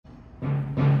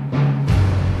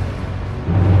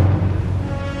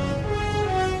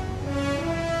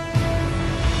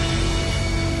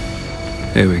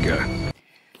Here we go.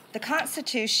 The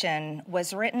Constitution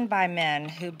was written by men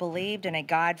who believed in a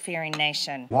God-fearing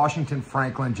nation. Washington,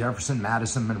 Franklin, Jefferson,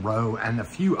 Madison, Monroe, and a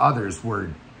few others were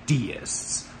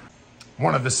deists.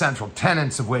 One of the central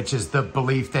tenets of which is the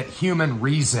belief that human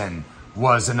reason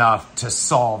was enough to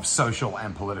solve social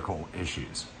and political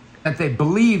issues. That they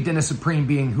believed in a supreme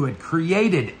being who had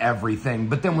created everything,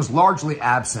 but then was largely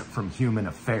absent from human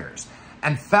affairs,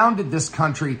 and founded this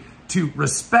country to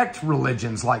respect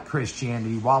religions like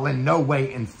Christianity while in no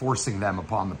way enforcing them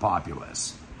upon the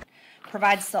populace.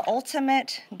 Provides the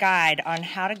ultimate guide on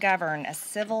how to govern a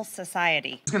civil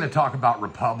society. He's going to talk about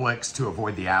republics to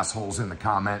avoid the assholes in the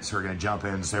comments who are going to jump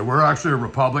in and say, we're actually a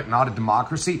republic, not a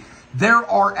democracy. There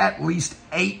are at least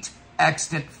 8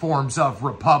 extant forms of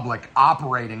republic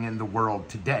operating in the world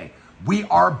today. We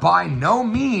are by no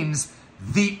means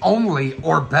the only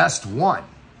or best one.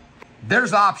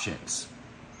 There's options.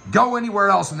 Go anywhere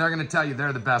else and they're going to tell you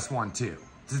they're the best one too.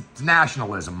 It's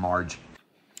nationalism, Marge.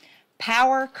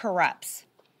 Power corrupts.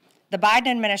 The Biden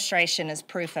administration is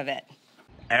proof of it.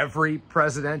 Every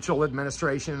presidential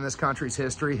administration in this country's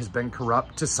history has been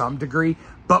corrupt to some degree,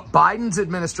 but Biden's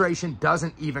administration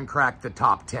doesn't even crack the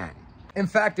top 10. In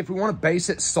fact, if we want to base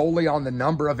it solely on the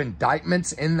number of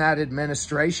indictments in that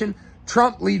administration,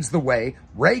 Trump leads the way,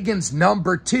 Reagan's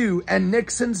number 2, and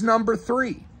Nixon's number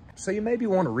 3. So you maybe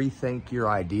want to rethink your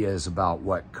ideas about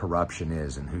what corruption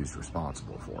is and who's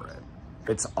responsible for it.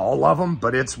 It's all of them,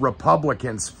 but it's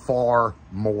Republicans far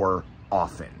more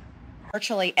often.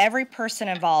 Virtually every person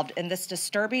involved in this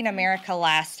disturbing America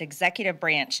Last executive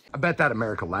branch. I bet that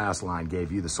America Last line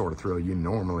gave you the sort of thrill you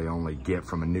normally only get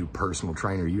from a new personal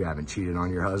trainer you haven't cheated on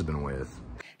your husband with.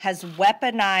 Has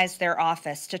weaponized their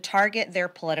office to target their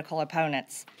political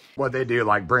opponents. What they do,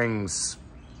 like bring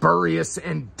spurious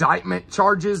indictment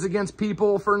charges against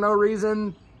people for no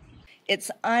reason.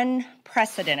 It's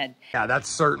unprecedented. Yeah, that's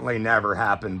certainly never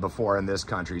happened before in this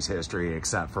country's history,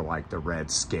 except for like the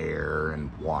Red Scare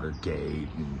and Watergate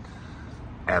and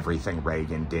everything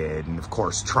Reagan did. And of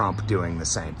course, Trump doing the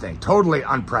same thing. Totally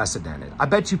unprecedented. I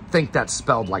bet you think that's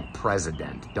spelled like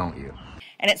president, don't you?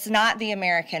 And it's not the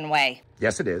American way.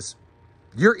 Yes, it is.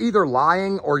 You're either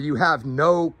lying or you have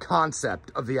no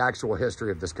concept of the actual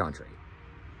history of this country.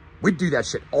 We do that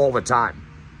shit all the time.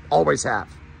 Always have.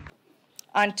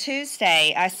 On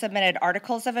Tuesday, I submitted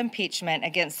articles of impeachment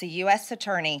against the U.S.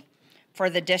 Attorney for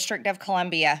the District of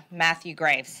Columbia, Matthew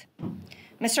Graves.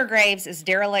 Mr. Graves is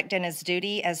derelict in his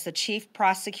duty as the chief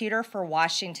prosecutor for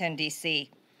Washington, D.C.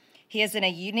 He is in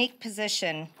a unique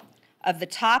position of the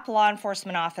top law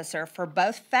enforcement officer for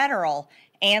both federal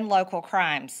and local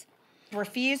crimes,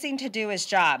 refusing to do his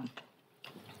job.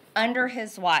 Under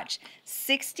his watch,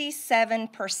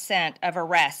 67% of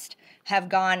arrests have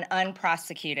gone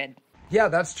unprosecuted. Yeah,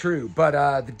 that's true. But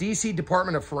the DC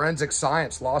Department of Forensic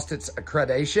Science lost its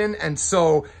accreditation, and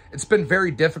so it's been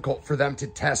very difficult for them to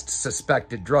test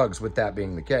suspected drugs with that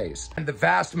being the case. And the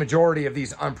vast majority of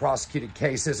these unprosecuted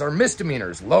cases are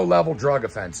misdemeanors, low-level drug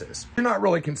offenses. You're not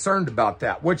really concerned about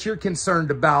that. What you're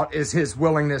concerned about is his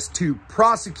willingness to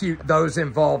prosecute those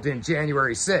involved in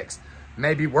January 6th.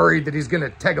 Maybe worried that he's going to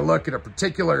take a look at a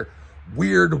particular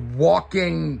weird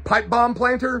walking pipe bomb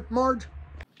planter, Marge?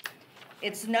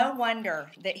 It's no wonder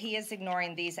that he is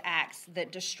ignoring these acts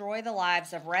that destroy the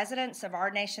lives of residents of our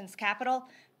nation's capital,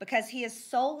 because he is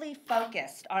solely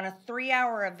focused on a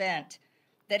 3-hour event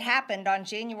that happened on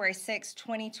January 6,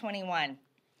 2021.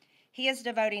 He is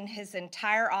devoting his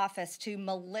entire office to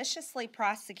maliciously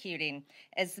prosecuting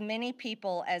as many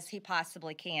people as he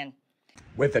possibly can.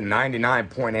 With a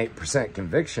 99.8%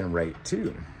 conviction rate,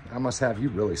 too. That must have you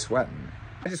really sweating.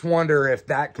 I just wonder if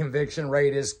that conviction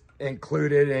rate is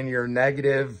included in your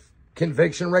negative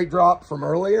conviction rate drop from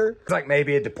earlier. It's like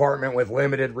maybe a department with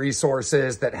limited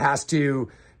resources that has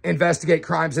to investigate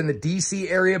crimes in the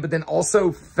DC area, but then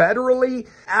also federally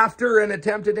after an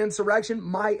attempted insurrection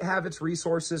might have its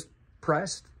resources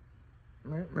pressed,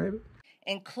 maybe.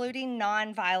 Including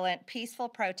nonviolent, peaceful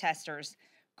protesters.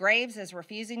 Graves is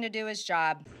refusing to do his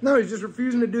job. No, he's just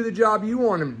refusing to do the job you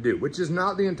want him to do, which is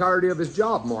not the entirety of his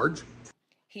job, Marge.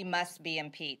 He must be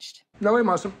impeached. No, he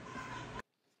mustn't.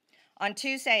 On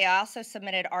Tuesday, I also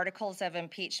submitted articles of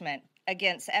impeachment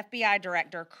against FBI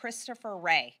Director Christopher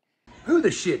Wray. Who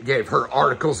the shit gave her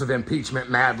articles of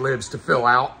impeachment Mad Libs to fill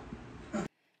out?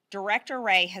 Director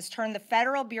Wray has turned the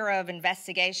Federal Bureau of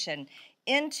Investigation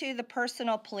into the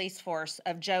personal police force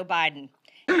of Joe Biden.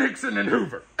 Nixon and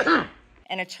Hoover.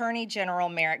 And Attorney General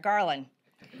Merrick Garland.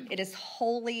 It is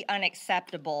wholly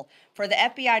unacceptable for the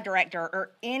FBI director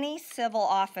or any civil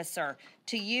officer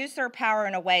to use their power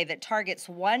in a way that targets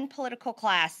one political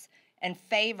class and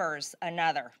favors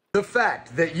another. The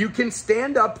fact that you can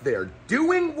stand up there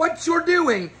doing what you're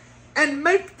doing and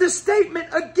make the statement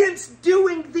against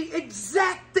doing the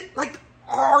exact thing. Like,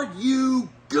 are you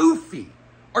goofy?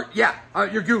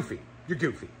 You're goofy. You're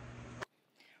goofy.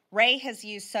 Ray has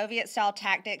used Soviet-style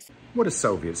tactics. What does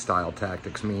Soviet-style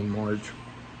tactics mean, Marge?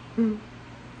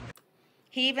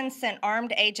 He even sent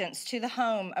armed agents to the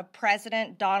home of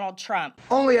President Donald Trump.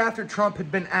 Only after Trump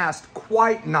had been asked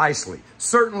quite nicely,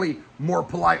 certainly more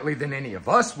politely than any of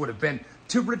us would have been,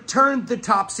 to return the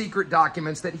top secret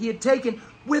documents that he had taken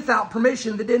without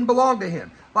permission that didn't belong to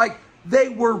him. Like, they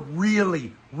were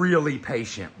really, really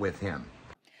patient with him.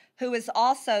 Who is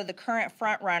also the current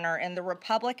frontrunner in the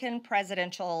Republican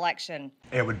presidential election.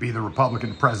 It would be the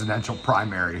Republican presidential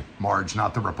primary, Marge,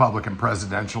 not the Republican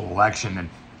presidential election. And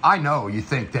I know you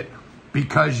think that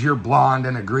because you're blonde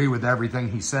and agree with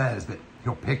everything he says that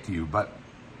he'll pick you, but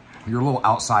you're a little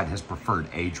outside his preferred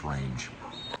age range.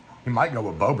 He might go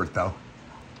with Boebert, though.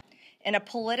 In a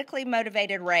politically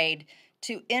motivated raid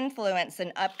to influence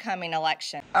an upcoming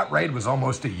election. That raid was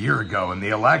almost a year ago, and the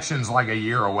election's like a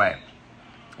year away.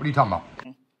 What are you talking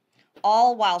about?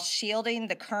 All while shielding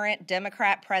the current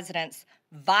Democrat president's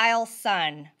vile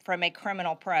son from a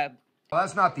criminal probe. Well,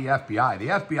 that's not the FBI. The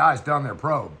FBI's done their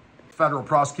probe. Federal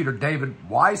prosecutor David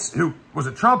Weiss, who was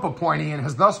a Trump appointee and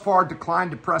has thus far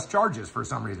declined to press charges for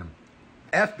some reason.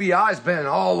 FBI's been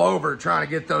all over trying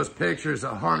to get those pictures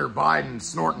of Hunter Biden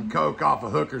snorting coke off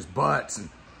of hookers' butts and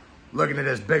looking at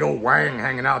his big old wang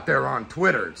hanging out there on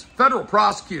Twitter. It's federal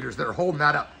prosecutors that are holding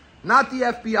that up, not the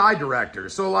FBI director.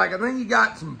 So, like, I think you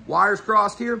got some wires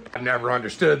crossed here. I never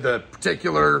understood the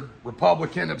particular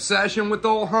Republican obsession with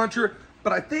old Hunter,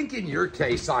 but I think in your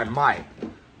case I might.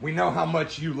 We know how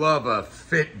much you love a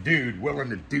fit dude willing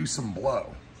to do some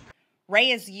blow.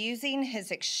 Ray is using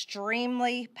his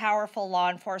extremely powerful law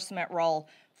enforcement role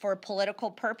for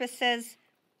political purposes.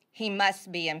 He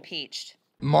must be impeached.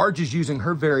 Marge is using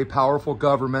her very powerful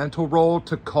governmental role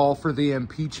to call for the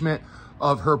impeachment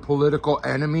of her political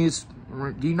enemies.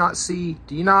 Do you not see?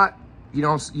 You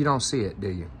don't see it,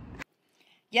 do you?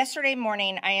 Yesterday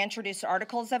morning, I introduced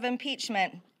articles of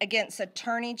impeachment against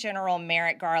Attorney General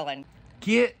Merrick Garland.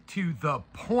 Get to the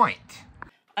point.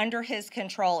 Under his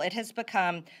control, it has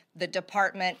become the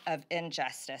Department of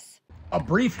Injustice. A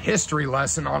brief history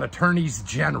lesson on attorneys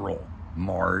general,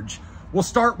 Marge. We'll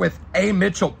start with A.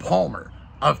 Mitchell Palmer.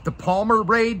 Of the Palmer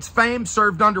raids fame,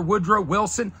 served under Woodrow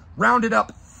Wilson, rounded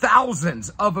up thousands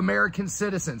of American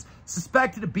citizens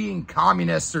suspected of being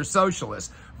communists or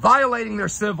socialists, violating their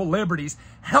civil liberties,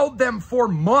 held them for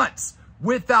months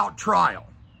without trial.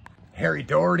 Harry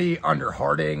Doherty under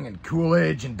Harding and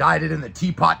Coolidge, indicted in the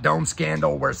Teapot Dome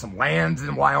scandal where some lands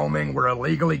in Wyoming were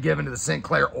illegally given to the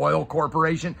Sinclair Oil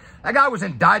Corporation. That guy was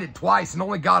indicted twice and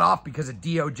only got off because of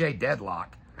DOJ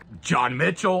deadlock. John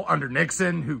Mitchell under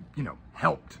Nixon, who,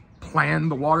 helped plan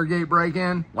the Watergate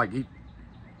break-in, like he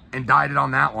indicted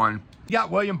on that one. You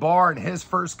got William Barr in his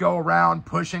first go-around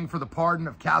pushing for the pardon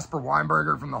of Casper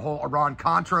Weinberger from the whole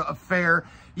Iran-Contra affair.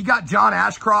 You got John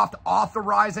Ashcroft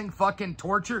authorizing fucking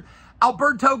torture.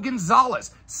 Alberto Gonzales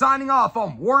signing off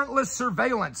on warrantless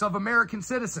surveillance of American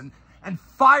citizens and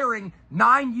firing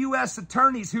 9 U.S.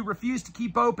 attorneys who refused to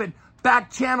keep open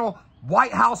back-channel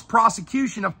White House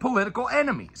prosecution of political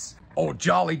enemies. Old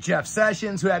Jolly Jeff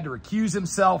Sessions, who had to recuse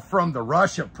himself from the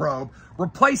Russia probe,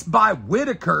 replaced by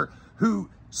Whitaker, who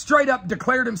straight up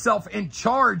declared himself in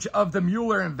charge of the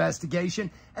Mueller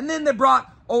investigation. And then they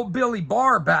brought old Billy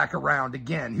Barr back around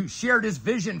again, who shared his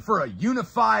vision for a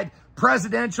unified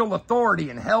presidential authority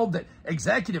and held that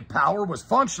executive power was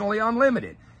functionally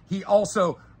unlimited. He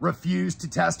also refused to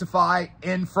testify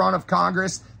in front of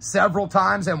Congress several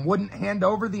times and wouldn't hand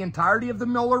over the entirety of the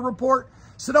Mueller report.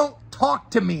 So don't talk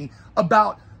to me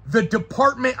about the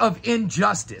Department of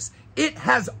Injustice. It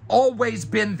has always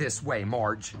been this way,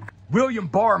 Marge. William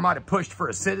Barr might have pushed for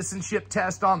a citizenship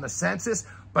test on the census,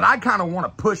 but I kind of want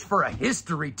to push for a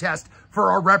history test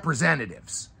for our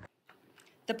representatives.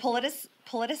 The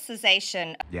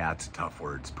politicization Yeah, it's a tough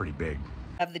word. It's pretty big.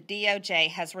 Of the DOJ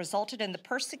has resulted in the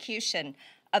persecution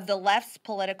of the left's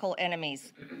political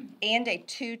enemies and a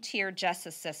two-tier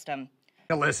justice system.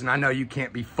 Now listen, I know you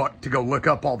can't be fucked to go look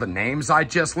up all the names I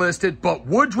just listed, but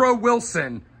Woodrow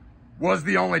Wilson was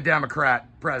the only Democrat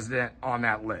president on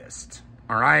that list.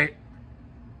 All right?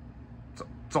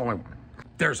 It's only one.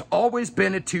 There's always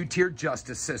been a two-tier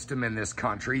justice system in this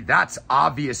country. That's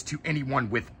obvious to anyone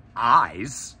with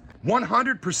eyes.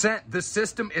 100% the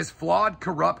system is flawed,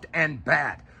 corrupt, and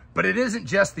bad. But it isn't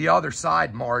just the other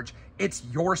side, Marge. It's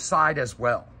your side as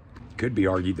well. Could be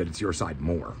argued that it's your side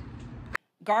more.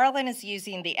 Garland is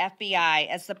using the FBI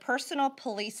as the personal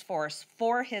police force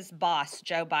for his boss,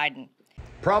 Joe Biden.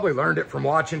 Probably learned it from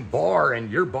watching Barr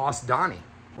and your boss, Donnie.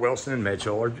 Wilson and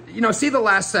Mitchell. Or, see the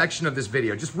last section of this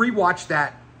video. Just rewatch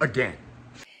that again.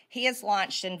 He has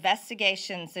launched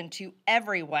investigations into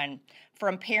everyone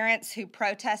from parents who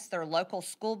protest their local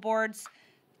school boards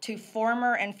to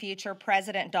former and future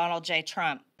President Donald J.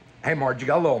 Trump. Hey, Marge, you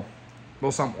got a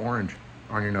little something orange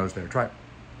on your nose there. Try it.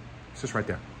 It's just right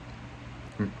there.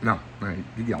 No,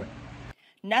 you got it.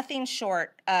 Nothing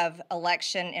short of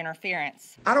election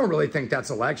interference. I don't really think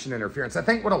that's election interference. I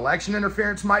think what election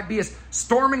interference might be is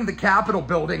storming the Capitol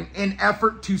building in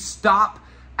effort to stop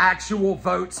actual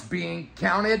votes being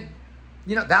counted.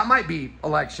 That might be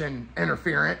election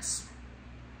interference.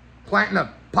 Planting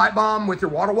a pipe bomb with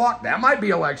your water walk, that might be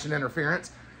election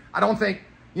interference. I don't think,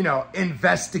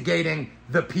 investigating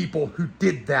the people who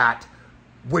did that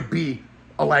would be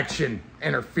election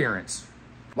interference.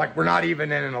 Like, we're not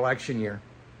even in an election year.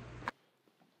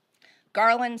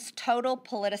 Garland's total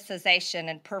politicization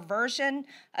and perversion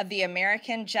of the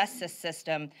American justice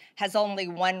system has only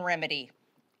one remedy: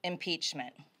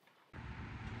 impeachment.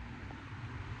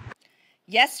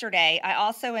 Yesterday, I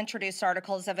also introduced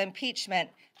articles of impeachment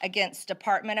against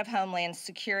Department of Homeland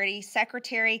Security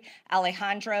Secretary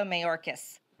Alejandro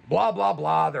Mayorkas. Blah, blah,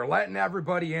 blah. They're letting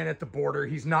everybody in at the border.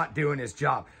 He's not doing his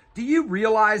job. Do you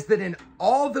realize that in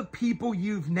all the people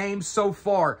you've named so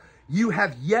far, you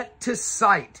have yet to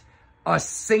cite a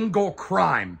single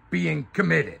crime being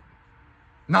committed?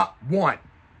 Not one.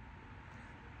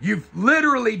 You've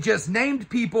literally just named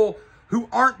people who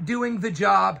aren't doing the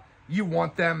job you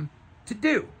want them to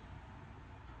do.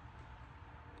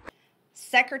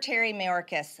 Secretary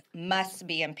Mayorkas must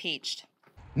be impeached.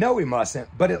 No, we mustn't,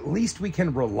 but at least we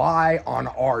can rely on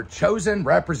our chosen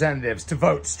representatives to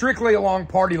vote strictly along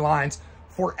party lines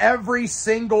for every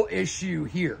single issue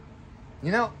here.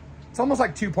 It's almost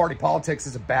like two-party politics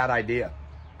is a bad idea.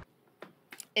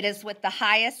 It is with the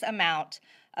highest amount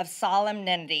of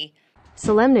solemnity.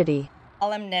 Solemnity.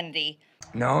 Solemnity.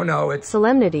 No, it's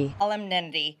Solemnity.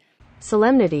 Solemnity.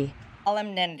 Solemnity.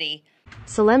 Solemnity.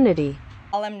 Solemnity.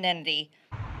 Solemnity.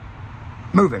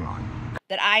 Moving on.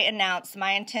 That I announce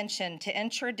my intention to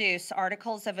introduce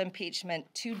articles of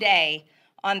impeachment today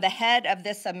on the head of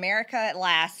this America at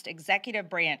Last executive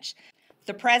branch,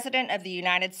 the President of the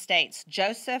United States,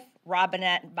 Joseph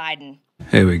Robinette Biden.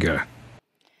 Here we go.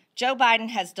 Joe Biden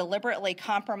has deliberately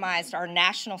compromised our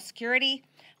national security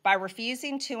by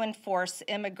refusing to enforce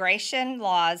immigration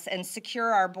laws and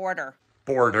secure our border.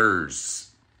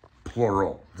 Borders,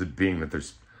 plural, being that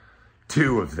there's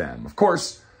two of them. Of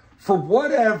course, for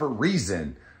whatever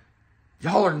reason,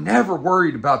 y'all are never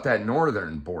worried about that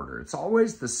northern border. It's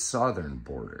always the southern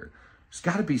border. There's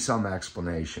got to be some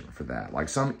explanation for that, like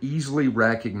some easily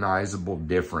recognizable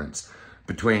difference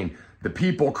between the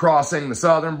people crossing the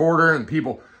southern border and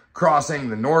people crossing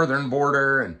the northern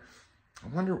border. And I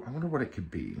wonder what it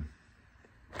could be.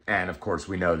 And of course,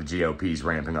 we know the GOP's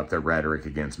ramping up their rhetoric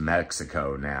against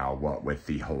Mexico now, what with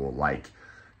the whole,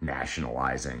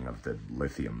 nationalizing of the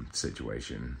lithium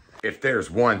situation. If there's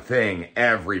one thing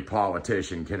every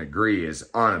politician can agree is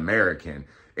un-American,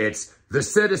 it's the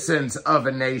citizens of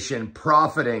a nation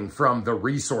profiting from the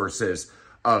resources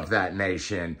of that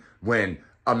nation when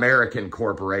American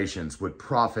corporations would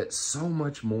profit so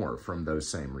much more from those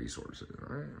same resources.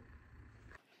 Right?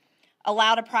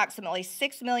 Allowed approximately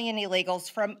 6 million illegals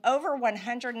from over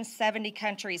 170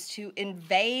 countries to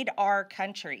invade our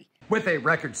country. With a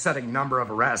record-setting number of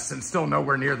arrests and still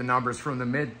nowhere near the numbers from the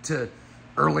mid to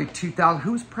early 2000s.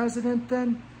 Who's president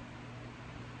then?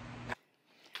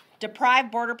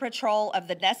 Deprive Border Patrol of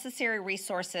the necessary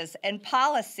resources and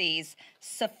policies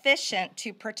sufficient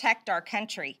to protect our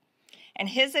country. And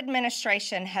his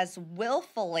administration has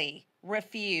willfully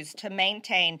refused to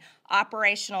maintain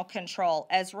operational control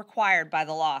as required by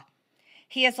the law.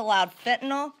 He has allowed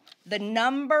fentanyl, the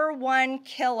 #1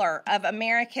 killer of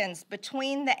Americans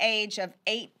between the age of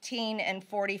 18 and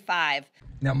 45.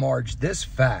 Now, Marge, this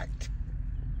fact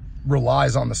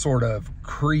relies on the sort of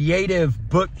creative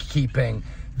bookkeeping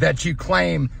that you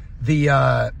claim the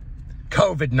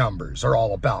COVID numbers are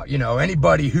all about.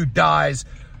 Anybody who dies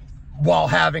while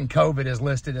having COVID is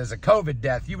listed as a COVID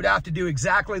death. You would have to do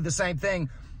exactly the same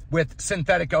thing with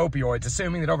synthetic opioids,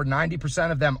 assuming that over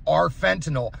 90% of them are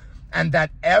fentanyl and that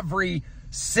every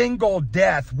single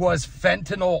death was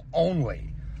fentanyl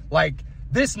only.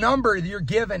 This number you're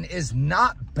given is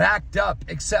not backed up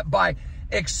except by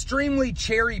extremely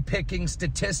cherry-picking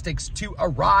statistics to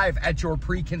arrive at your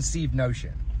preconceived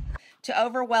notion. To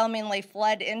overwhelmingly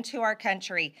flood into our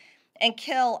country and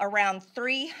kill around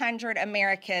 300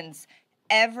 Americans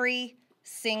every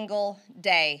single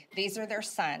day. These are their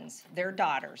sons, their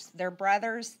daughters, their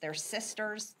brothers, their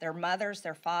sisters, their mothers,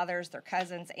 their fathers, their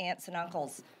cousins, aunts, and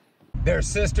uncles. Their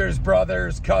sisters,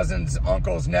 brothers, cousins,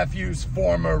 uncles, nephews,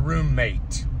 former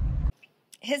roommate.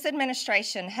 His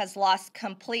administration has lost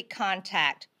complete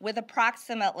contact with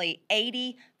approximately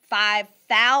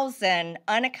 85,000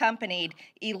 unaccompanied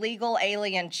illegal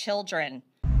alien children.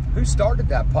 Who started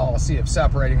that policy of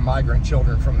separating migrant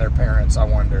children from their parents, I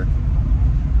wonder?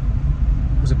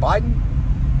 Was it Biden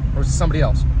or was it somebody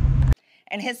else?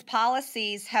 And his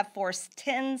policies have forced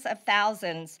tens of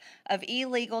thousands of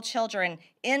illegal children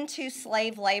into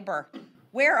slave labor.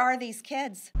 Where are these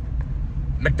kids?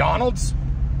 McDonald's?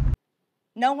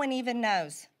 No one even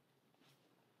knows.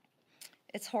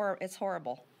 It's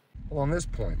horrible. Well, on this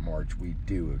point, Marge, we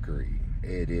do agree.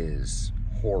 It is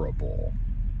horrible.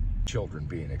 Children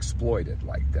being exploited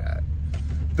like that.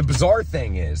 The bizarre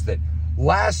thing is that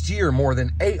last year, more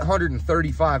than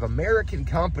 835 American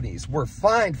companies were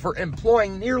fined for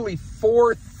employing nearly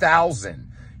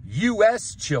 4,000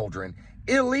 U.S. children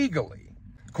illegally.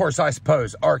 Of course, I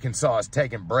suppose Arkansas has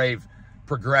taken brave,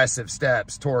 progressive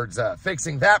steps towards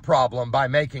fixing that problem by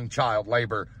making child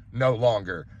labor no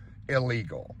longer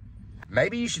illegal.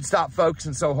 Maybe you should stop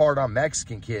focusing so hard on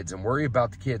Mexican kids and worry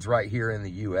about the kids right here in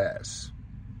the U.S.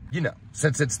 You know,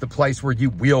 since it's the place where you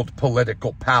wield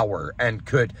political power and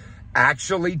could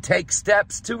actually take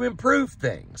steps to improve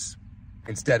things,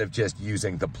 instead of just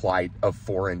using the plight of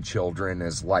foreign children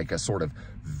as like a sort of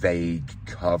vague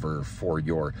cover for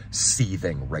your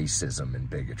seething racism and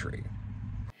bigotry.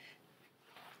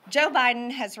 Joe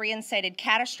Biden has reinstated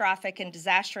catastrophic and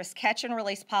disastrous catch and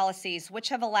release policies, which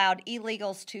have allowed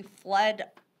illegals to flood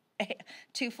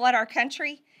our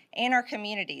country and our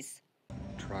communities.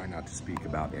 Try not to speak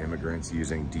about immigrants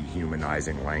using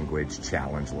dehumanizing language.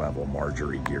 Challenge level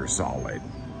Marjorie gear solid.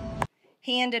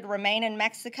 He ended Remain in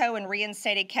Mexico and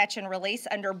reinstated catch and release.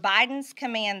 Under Biden's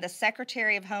command, the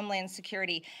Secretary of Homeland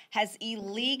Security has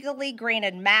illegally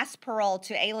granted mass parole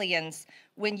to aliens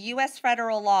when U.S.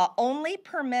 federal law only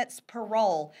permits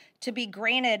parole to be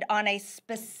granted on a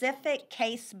specific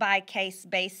case-by-case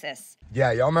basis.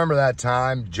 Yeah, y'all remember that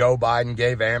time Joe Biden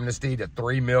gave amnesty to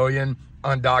 3 million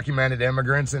undocumented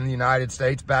immigrants in the United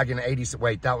States back in 86.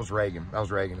 Wait, that was Reagan. That was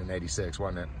Reagan in 86,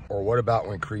 wasn't it? Or what about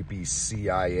when creepy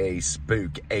CIA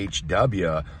spook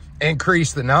HW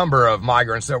increased the number of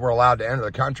migrants that were allowed to enter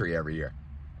the country every year?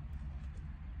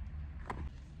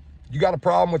 You got a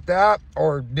problem with that?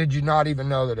 Or did you not even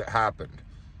know that it happened?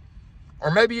 Or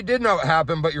maybe you did know it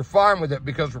happened, but you're fine with it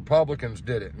because Republicans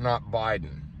did it, not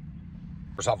Biden.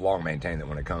 Of course, I've long maintained that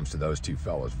when it comes to those two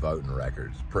fellas' voting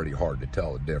records, it's pretty hard to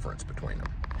tell the difference between them.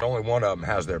 Only one of them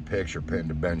has their picture pinned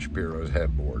to Ben Shapiro's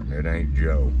headboard, and it ain't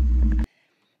Joe.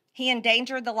 He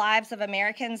endangered the lives of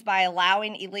Americans by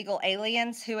allowing illegal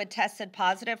aliens who had tested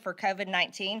positive for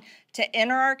COVID-19 to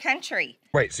enter our country.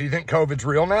 Wait, so you think COVID's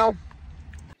real now?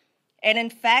 And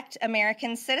infect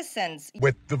American citizens.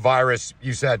 With the virus,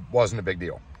 you said wasn't a big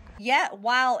deal. Yet,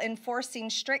 while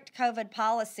enforcing strict COVID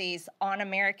policies on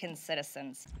American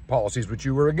citizens. Policies which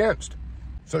you were against.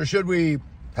 So should we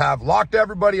have locked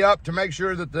everybody up to make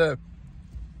sure that the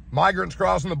migrants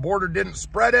crossing the border didn't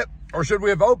spread it? Or should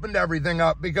we have opened everything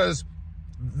up because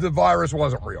the virus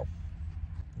wasn't real?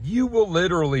 You will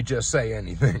literally just say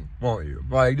anything, won't you?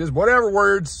 Like, just whatever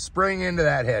words spring into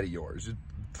that head of yours, just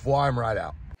fly them right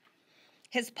out.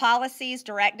 His policies,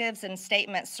 directives, and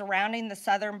statements surrounding the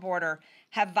southern border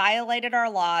have violated our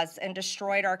laws and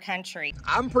destroyed our country.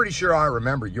 I'm pretty sure I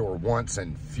remember your once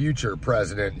and future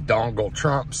president, Donald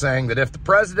Trump, saying that if the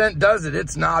president does it,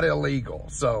 it's not illegal.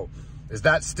 So is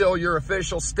that still your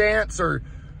official stance, or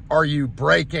are you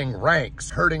breaking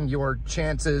ranks, hurting your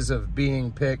chances of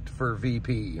being picked for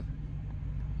VP?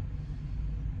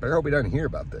 I hope he doesn't hear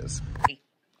about this.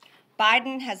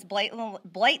 Biden has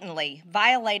blatantly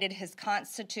violated his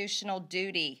constitutional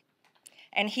duty,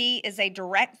 and he is a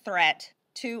direct threat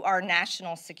to our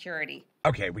national security.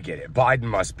 Okay, we get it. Biden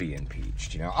must be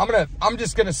impeached. You know, I'm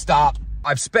just gonna stop.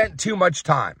 I've spent too much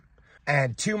time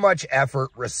and too much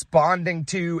effort responding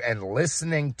to and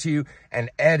listening to and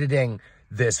editing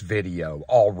this video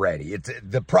already.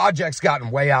 The project's gotten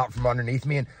way out from underneath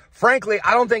me, and frankly,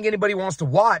 I don't think anybody wants to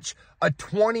watch a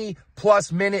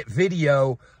 20+ minute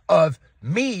video of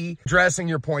me addressing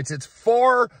your points. It's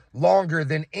far longer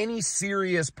than any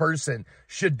serious person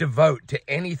should devote to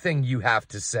anything you have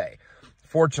to say.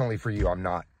 Fortunately for you, I'm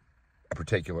not a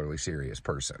particularly serious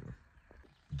person.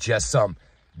 Just some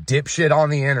dipshit on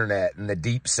the internet in the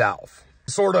deep south.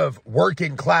 Sort of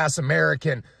working class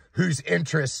American whose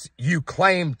interests you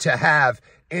claim to have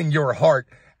in your heart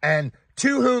and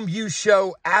to whom you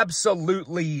show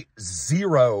absolutely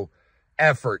zero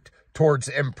effort towards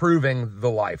improving the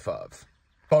life of,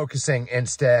 focusing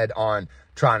instead on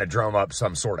trying to drum up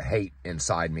some sort of hate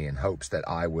inside me in hopes that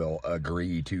I will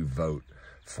agree to vote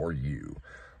for you,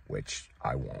 which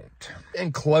I won't.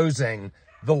 In closing,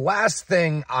 the last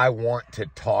thing I want to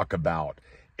talk about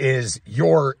is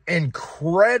your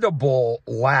incredible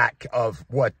lack of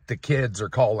what the kids are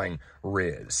calling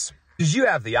riz. Because you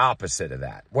have the opposite of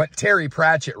that, what Terry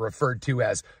Pratchett referred to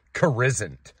as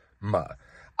charisma.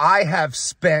 I have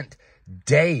spent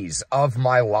days of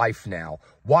my life now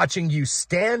watching you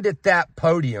stand at that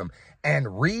podium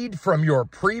and read from your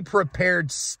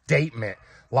pre-prepared statement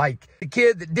like the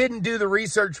kid that didn't do the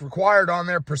research required on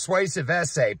their persuasive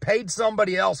essay, paid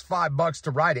somebody else $5 to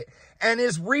write it, and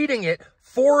is reading it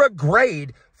for a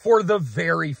grade for the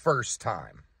very first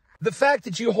time. The fact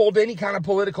that you hold any kind of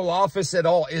political office at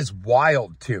all is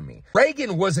wild to me.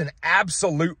 Reagan was an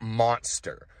absolute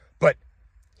monster, but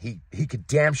he could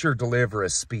damn sure deliver a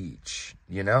speech,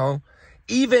 you know?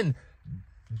 Even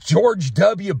George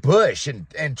W. Bush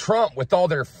and Trump, with all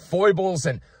their foibles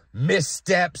and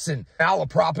missteps and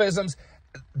malapropisms,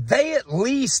 they at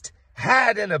least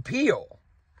had an appeal.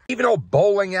 Even old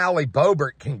bowling alley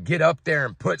Boebert can get up there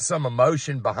and put some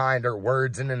emotion behind her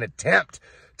words in an attempt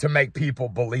to make people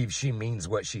believe she means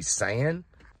what she's saying.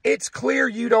 It's clear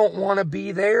you don't want to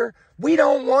be there. We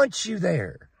don't want you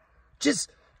there. Just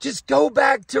go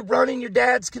back to running your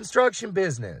dad's construction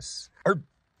business or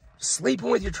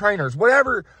sleeping with your trainers,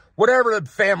 whatever the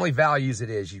family values it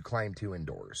is you claim to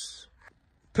endorse.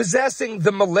 Possessing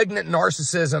the malignant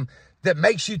narcissism that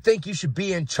makes you think you should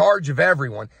be in charge of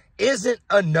everyone isn't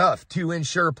enough to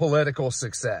ensure political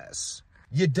success.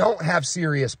 You don't have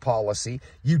serious policy.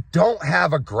 You don't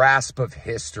have a grasp of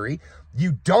history.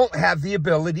 You don't have the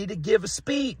ability to give a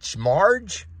speech,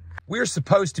 Marge. We're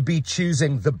supposed to be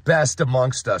choosing the best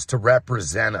amongst us to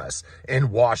represent us in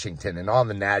Washington and on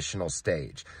the national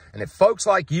stage. And if folks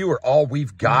like you are all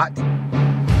we've got,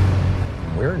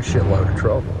 we're in a shitload of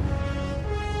trouble.